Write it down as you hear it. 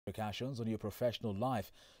Repercussions on your professional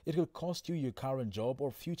life. It could cost you your current job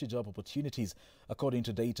or future job opportunities. According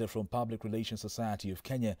to data from Public Relations Society of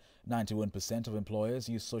Kenya, 91% of employers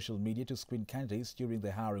use social media to screen candidates during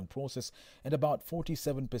the hiring process, and about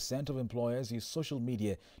 47% of employers use social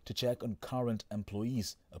media to check on current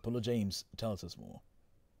employees. Apollo James tells us more.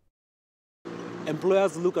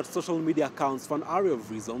 Employers look at social media accounts for an array of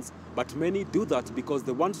reasons, but many do that because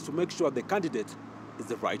they want to make sure the candidate is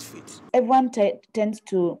the right fit. Everyone tends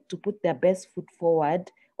to put their best foot forward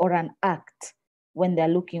or an act when they're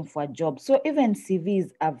looking for a job. So even CVs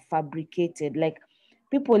are fabricated. Like,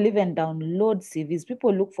 people even download CVs.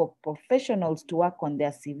 People look for professionals to work on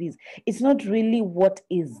their CVs. It's not really what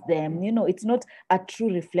is them. It's not a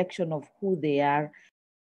true reflection of who they are.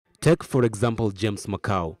 Take, for example, James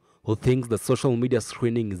Macau, who thinks that social media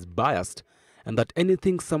screening is biased and that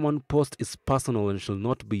anything someone posts is personal and should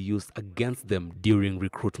not be used against them during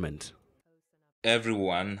recruitment.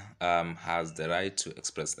 Everyone has the right to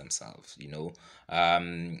express themselves,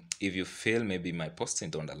 if you feel maybe my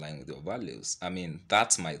posting don't align with your values,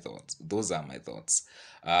 that's my thoughts. Those are my thoughts.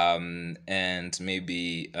 And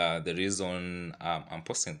maybe the reason I'm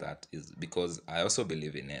posting that is because I also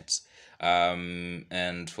believe in it.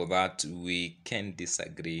 And for that, we can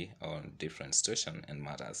disagree on different situations and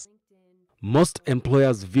matters. Most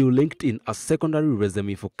employers view LinkedIn as secondary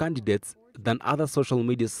resume for candidates than other social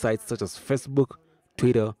media sites such as Facebook,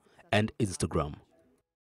 Twitter, and Instagram.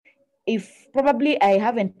 If probably I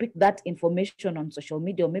haven't picked that information on social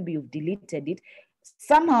media, or maybe you've deleted it,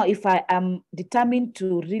 somehow if I am determined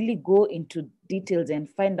to really go into details and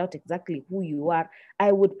find out exactly who you are,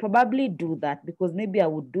 I would probably do that, because maybe I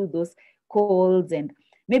would do those calls and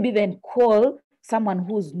maybe even call someone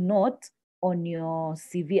who's not on your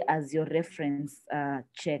CV as your reference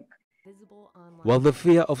check. While the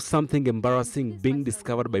fear of something embarrassing being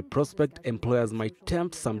discovered by prospect employers might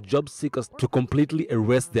tempt some job seekers to completely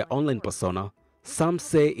erase their online persona, some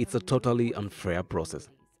say it's a totally unfair process.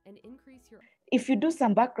 If you do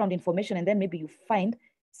some background information and then maybe you find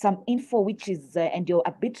some info which is, and you're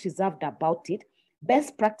a bit reserved about it,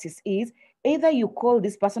 best practice is either you call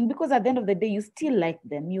this person, because at the end of the day, you still like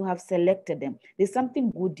them, you have selected them, there's something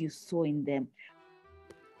good you saw in them.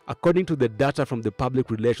 According to the data from the Public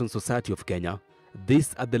Relations Society of Kenya,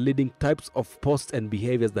 these are the leading types of posts and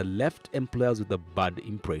behaviors that left employers with a bad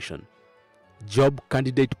impression. Job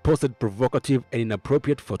candidate posted provocative and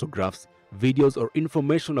inappropriate photographs, videos, or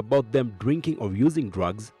information about them drinking or using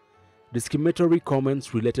drugs, discriminatory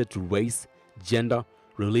comments related to race, gender,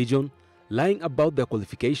 religion, lying about their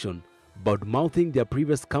qualification, bad-mouthing their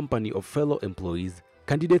previous company or fellow employees,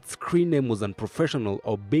 candidates' screen name was unprofessional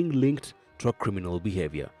or being linked to a criminal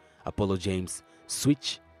behavior. Apollo James,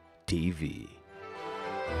 Switch TV.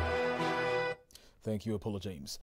 Thank you, Apollo James.